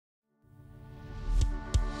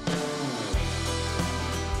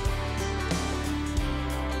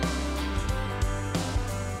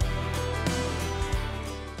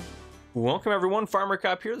Welcome everyone, Farmer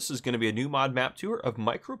Cop here. This is going to be a new mod map tour of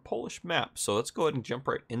Micro Polish Map. So let's go ahead and jump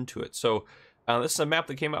right into it. So this is a map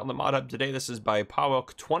that came out in the mod hub today. This is by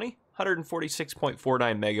Pawelk20, 146.49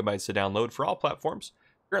 megabytes to download for all platforms.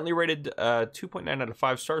 Currently rated 2.9 out of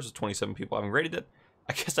 5 stars with 27 people having rated it.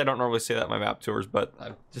 I guess I don't normally say that in my map tours, but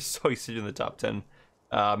I'm just so used to doing the top 10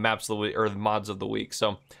 maps of the week, or the mods of the week.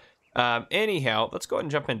 So anyhow, let's go ahead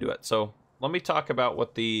and jump into it. So let me talk about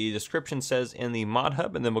what the description says in the mod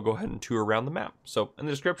hub, and then we'll go ahead and tour around the map. So in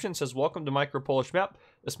the description it says, welcome to Micro Polish Map.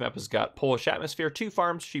 This map has got Polish atmosphere, 2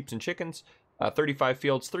 farms, sheep and chickens, 35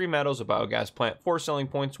 fields, 3 meadows, a biogas plant, 4 selling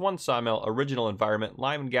points, 1 sawmill, original environment,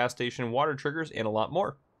 lime and gas station, water triggers, and a lot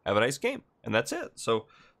more. Have a nice game. And that's it. So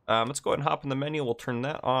let's go ahead and hop in the menu. We'll turn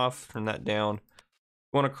that off, turn that down.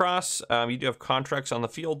 Going across, you do have contracts on the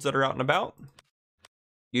fields that are out and about.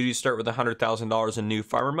 You do start with $100,000 in new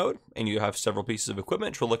farmer mode, and you have several pieces of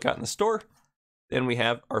equipment which we'll look at in the store. Then we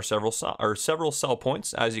have our several sell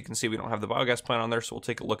points. As you can see, we don't have the biogas plant on there, so we'll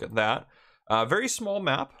take a look at that. Very small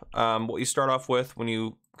map. What you start off with when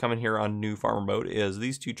you come in here on new farmer mode is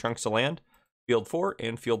these 2 chunks of land, field 4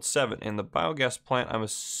 and field 7. And the biogas plant, I'm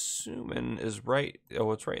assuming, is right.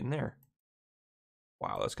 Oh, it's right in there.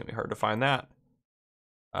 Wow, that's gonna be hard to find that.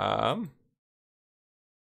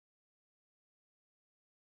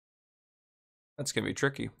 That's gonna be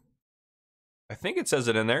tricky. I think it says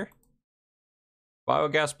it in there.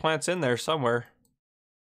 Biogas plant's in there somewhere.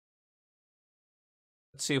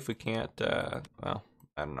 Let's see if we can't, well,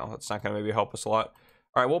 I don't know. That's not gonna maybe help us a lot.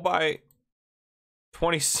 All right, we'll buy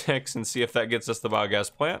 26 and see if that gets us the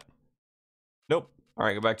biogas plant. Nope. All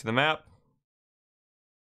right, go back to the map.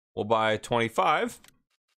 We'll buy 25.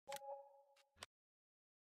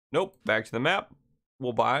 Nope, back to the map.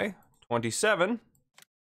 We'll buy 27.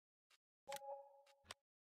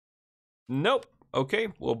 Nope. Okay,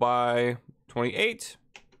 we'll buy 28.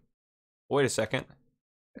 Wait a second.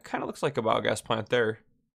 It kind of looks like a biogas plant there.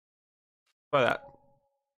 Buy that.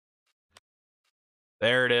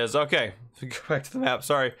 There it is. Okay, go back to the map.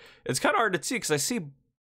 Sorry. It's kind of hard to see because I see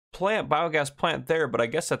biogas plant there, but I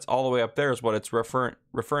guess that's all the way up there is what it's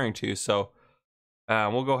referring to. So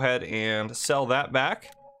we'll go ahead and sell that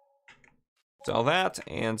back. Sell that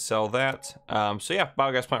and sell that. So yeah,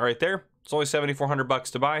 biogas plant right there. It's only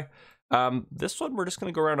 $7,400 to buy. This one we're just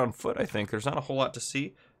going to go around on foot, I think. There's not a whole lot to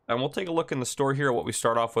see. And we'll take a look in the store here at what we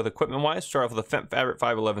start off with equipment-wise. Start off with a Fendt Fabric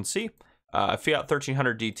 511C, a Fiat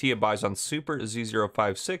 1300 DT, a Bison Super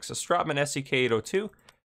Z056, a Stratman SEK 802.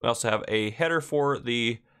 We also have a header for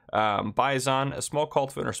the Bison, a small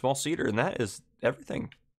cultivator, a small seeder, and that is everything.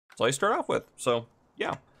 That's all you start off with. So,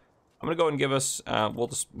 yeah. I'm going to go ahead and give us, we'll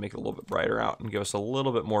just make it a little bit brighter out and give us a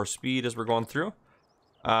little bit more speed as we're going through.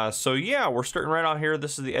 So yeah, we're starting right on here.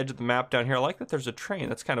 This is the edge of the map down here. I like that there's a train.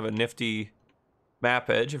 That's kind of a nifty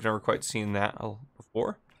map edge. I've never quite seen that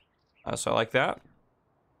before. So I like that.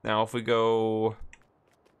 Now if we go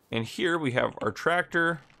in here, we have our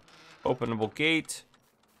tractor, openable gate.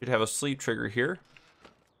 Should have a sleep trigger here.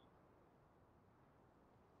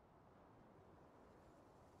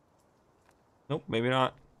 Nope, maybe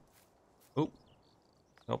not. Oop.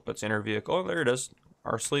 Nope, that's inner vehicle. Oh, there it is.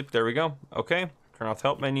 Our sleep, there we go. Okay. Turn off the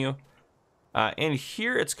help menu. And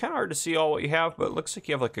here, it's kind of hard to see all what you have, but it looks like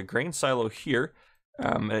you have like a grain silo here.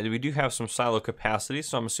 And we do have some silo capacity,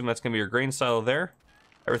 so I'm assuming that's going to be your grain silo there.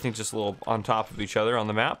 Everything's just a little on top of each other on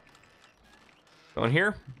the map. Going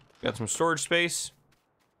here, got some storage space.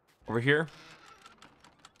 Over here.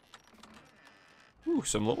 Ooh,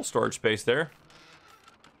 some little storage space there.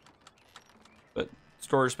 But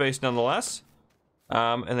storage space nonetheless.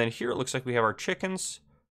 And then here, it looks like we have our chickens.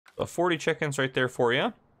 So 40 chickens right there for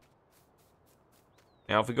you.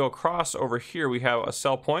 Now if we go across over here, we have a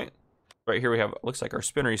sell point. Right here we have, looks like our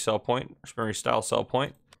spinnery sell point, our spinnery style sell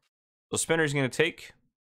point. So spinnery is going to take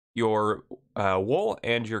your wool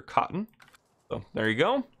and your cotton. So there you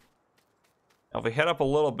go. Now if we head up a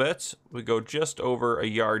little bit, we go just over a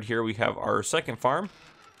yard here. We have our second farm,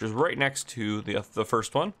 which is right next to the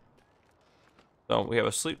first one. So we have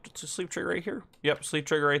a sleep trigger right here. Yep, sleep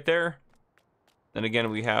trigger right there. Then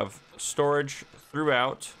again, we have storage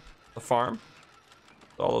throughout the farm.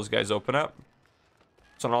 So all those guys open up.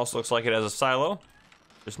 This one also looks like it has a silo,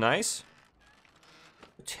 which is nice.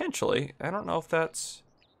 Potentially, I don't know if that's,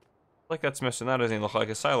 like that's missing. That doesn't even look like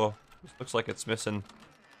a silo. It looks like it's missing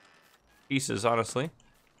pieces, honestly.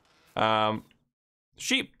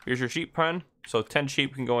 Sheep, here's your sheep pen. So 10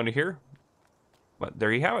 sheep can go into here. But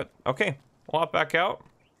there you have it. Okay, we'll hop back out.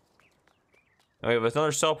 Now we have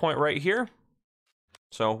another sell point right here.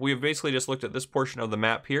 So we've basically just looked at this portion of the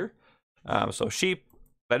map here. So sheep,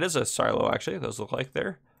 that is a silo actually, those look like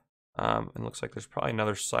there. And looks like there's probably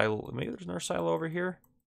another silo. Maybe there's another silo over here.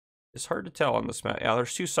 It's hard to tell on this map. Yeah,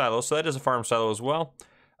 there's 2 silos, so that is a farm silo as well.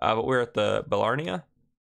 But we're at the Belarnia.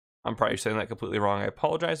 I'm probably saying that completely wrong. I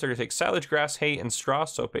apologize. They're going to take silage, grass, hay, and straw.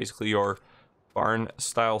 So basically your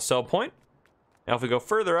barn-style sell point. Now if we go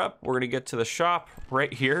further up, we're going to get to the shop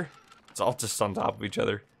right here. It's all just on top of each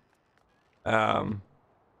other.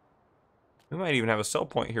 We might even have a sell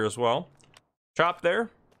point here as well. Shop there.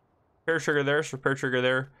 Repair trigger there. So repair trigger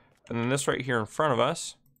there. And then this right here in front of us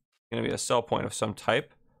is going to be a sell point of some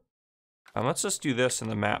type. Let's just do this in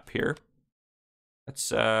the map here.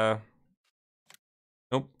 Let's, nope.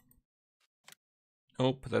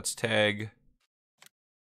 Nope, that's tag.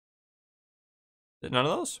 None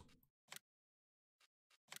of those?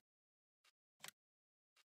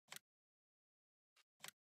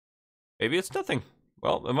 Maybe it's nothing.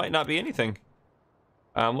 Well, it might not be anything.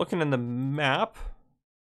 I'm looking in the map.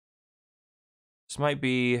 This might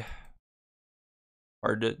be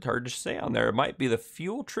hard to say on there. It might be the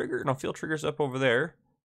fuel trigger. No, fuel trigger's up over there.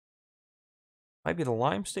 Might be the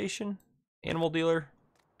lime station. Animal dealer.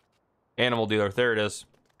 Animal dealer. There it is.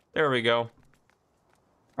 There we go.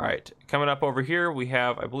 All right. Coming up over here, we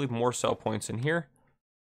have, I believe, more sell points in here.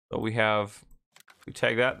 So we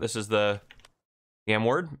tag that. This is the damn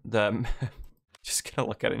word. Just gonna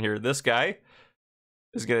look at it here. This guy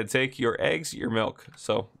is gonna take your eggs, your milk.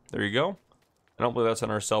 So there you go. I don't believe that's on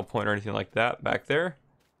our sell point or anything like that back there.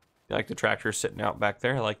 I like the tractor sitting out back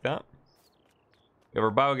there. I like that. We have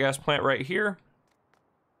our biogas plant right here.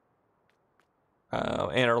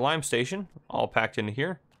 And our lime station all packed into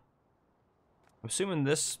here. I'm assuming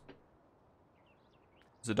this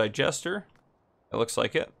is a digester. It looks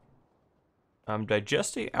like it.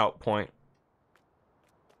 Digesting out point.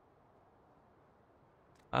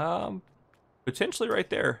 Potentially right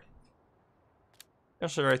there.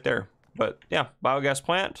 Potentially right there. But yeah, biogas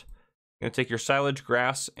plant. Gonna take your silage,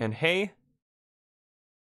 grass, and hay.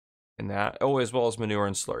 And that. Oh, as well as manure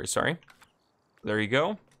and slurry. Sorry. There you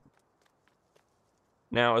go.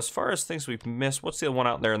 Now, as far as things we've missed, what's the one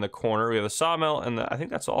out there in the corner? We have a sawmill, and I think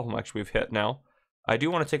that's all of them actually we've hit now. I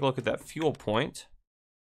do want to take a look at that fuel point, so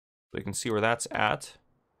we can see where that's at.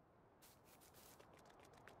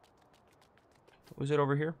 Was it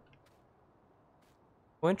over here?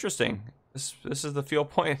 Oh, interesting. This is the fuel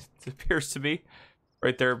point. It appears to be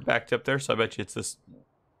right there, backed up there. So I bet you it's this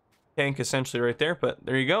tank essentially right there. But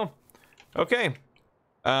there you go. Okay.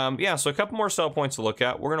 Yeah. So a couple more sell points to look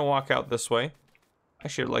at. We're gonna walk out this way.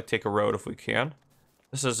 Actually, I'd like to take a road if we can.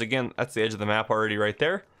 This is, again, that's the edge of the map already right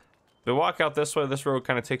there. If we walk out this way, this road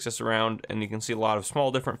kind of takes us around, and you can see a lot of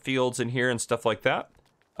small different fields in here and stuff like that.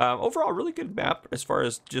 Overall, really good map as far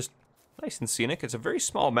as just nice and scenic. It's a very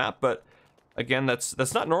small map, but again,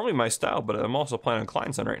 that's not normally my style, but I'm also playing on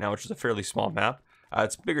Kleinsun right now, which is a fairly small map.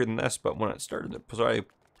 It's bigger than this, but when it started, it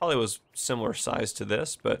probably was similar size to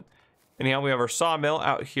this. But anyhow, we have our sawmill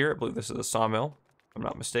out here. I believe this is the sawmill, if I'm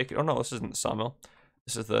not mistaken. Oh no, this isn't the sawmill.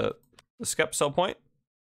 This is the skep sell point.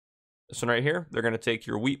 This one right here. They're going to take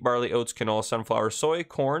your wheat, barley, oats, canola, sunflower, soy,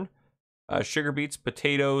 corn, sugar beets,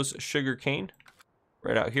 potatoes, sugar cane,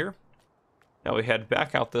 right out here. Now we head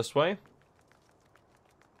back out this way.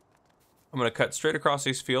 I'm going to cut straight across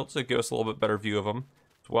these fields to give us a little bit better view of them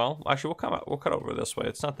as well. Actually, we'll cut over this way.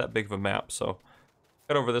 It's not that big of a map, so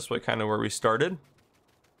cut over this way, kind of where we started.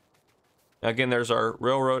 Now, again, there's our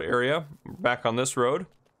railroad area. We're back on this road.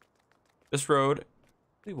 This road,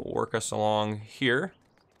 I think, will work us along here.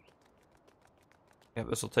 Yeah,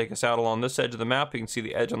 this will take us out along this edge of the map. You can see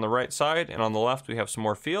the edge on the right side, and on the left we have some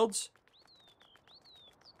more fields.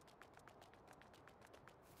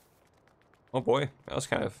 Oh boy, that was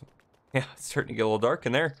kind of, yeah, it's starting to get a little dark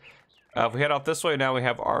in there. If we head out this way, now we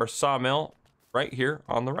have our sawmill right here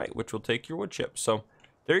on the right, which will take your wood chips. So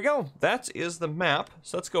there you go. That is the map.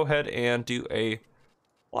 So let's go ahead and do a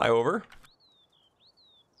flyover.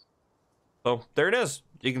 So there it is.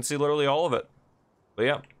 You can see literally all of it. But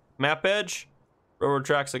yeah, map edge, railroad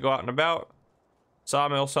tracks that go out and about,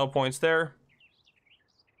 sawmill sell points there,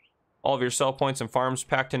 all of your sell points and farms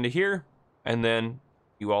packed into here, and then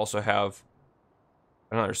you also have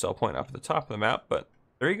another sell point up at the top of the map. But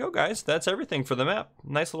there you go, guys. That's everything for the map.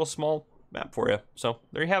 Nice little small map for you. So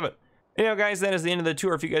there you have it. Anyhow, guys, that is the end of the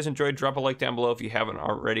tour. If you guys enjoyed, drop a like down below. If you haven't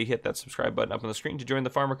already, hit that subscribe button up on the screen to join the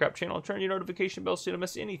Farmer Cop channel and turn your notification bell so you don't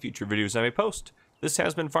miss any future videos I may post. This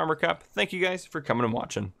has been Farmer Cop. Thank you guys for coming and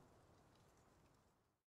watching.